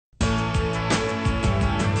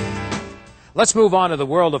Let's move on to the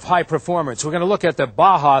world of high performance. We're going to look at the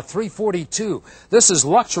Baja 342. This is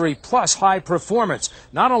luxury plus high performance.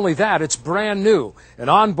 Not only that, it's brand new. And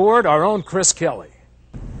on board, our own Chris Kelly.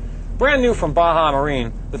 Brand new from Baja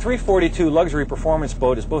Marine, the 342 luxury performance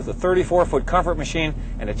boat is both a 34-foot comfort machine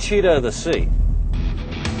and a cheetah of the sea.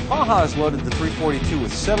 Baja has loaded the 342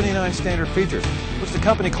 with 79 standard features, which the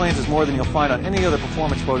company claims is more than you'll find on any other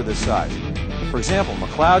performance boat of this size. For example,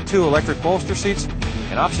 McLeod 2 electric bolster seats,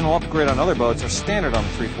 an optional upgrade on other boats, are standard on the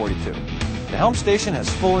 342. The helm station has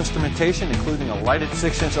full instrumentation, including a lighted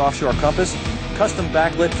 6-inch offshore compass, custom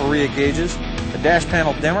backlit Faria gauges, a dash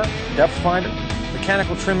panel dimmer, depth finder,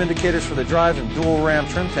 mechanical trim indicators for the drive and dual ram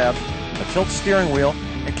trim tabs, a tilt steering wheel,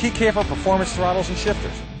 and key for performance throttles and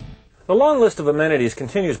shifters. The long list of amenities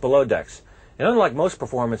continues below decks, and unlike most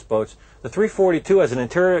performance boats, the 342 has an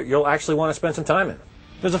interior you'll actually want to spend some time in.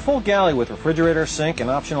 There's a full galley with refrigerator, sink, and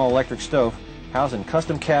optional electric stove, housed in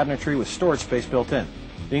custom cabinetry with storage space built in.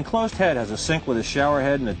 The enclosed head has a sink with a shower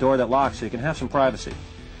head and a door that locks so you can have some privacy.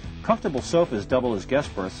 Comfortable sofas double as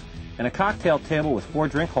guest berths, and a cocktail table with 4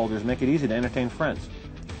 drink holders make it easy to entertain friends.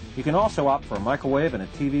 You can also opt for a microwave and a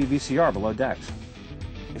TV VCR below decks.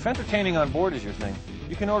 If entertaining on board is your thing,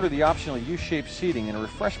 you can order the optional U-shaped seating and a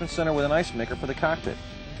refreshment center with an ice maker for the cockpit.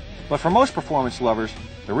 But for most performance lovers,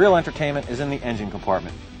 the real entertainment is in the engine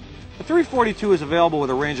compartment. The 342 is available with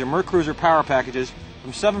a range of Mercruiser power packages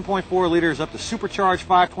from 7.4 liters up to supercharged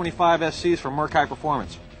 525 SCs from Merc High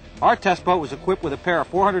Performance. Our test boat was equipped with a pair of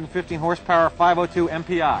 415 horsepower 502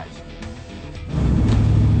 MPIs.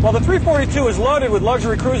 While the 342 is loaded with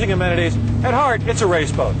luxury cruising amenities, at heart it's a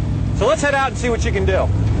race boat. So let's head out and see what you can do.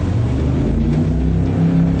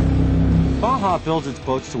 Baja builds its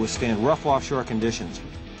boats to withstand rough offshore conditions,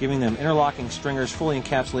 giving them interlocking stringers fully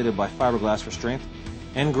encapsulated by fiberglass for strength,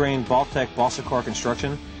 end-grain Baltec balsa core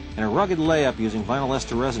construction, and a rugged layup using vinyl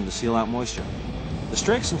ester resin to seal out moisture. The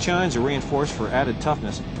strakes and chines are reinforced for added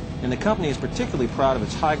toughness, and the company is particularly proud of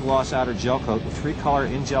its high-gloss outer gel coat with 3-color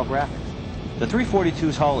in-gel graphics. The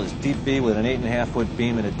 342's hull is deep B with an 8.5-foot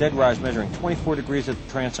beam and a dead rise measuring 24 degrees at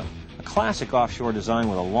the transom, a classic offshore design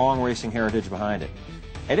with a long racing heritage behind it.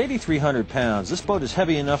 At 8,300 pounds, this boat is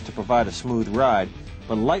heavy enough to provide a smooth ride,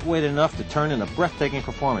 but lightweight enough to turn in a breathtaking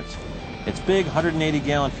performance. Its big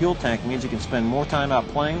 180-gallon fuel tank means you can spend more time out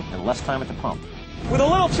playing and less time at the pump. With a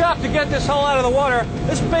little chop to get this hull out of the water,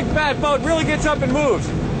 this big fat boat really gets up and moves.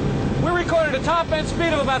 We recorded a top-end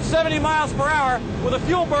speed of about 70 miles per hour with a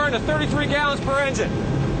fuel burn of 33 gallons per engine.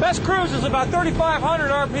 Best cruise is about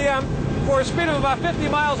 3,500 RPM for a speed of about 50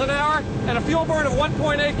 miles an hour and a fuel burn of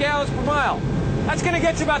 1.8 gallons per mile. That's going to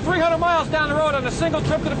get you about 300 miles down the road on a single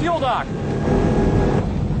trip to the fuel dock.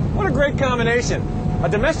 What a great combination. A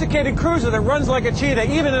domesticated cruiser that runs like a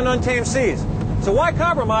cheetah even in untamed seas. So why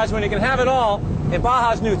compromise when you can have it all in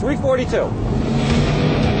Baja's new 342?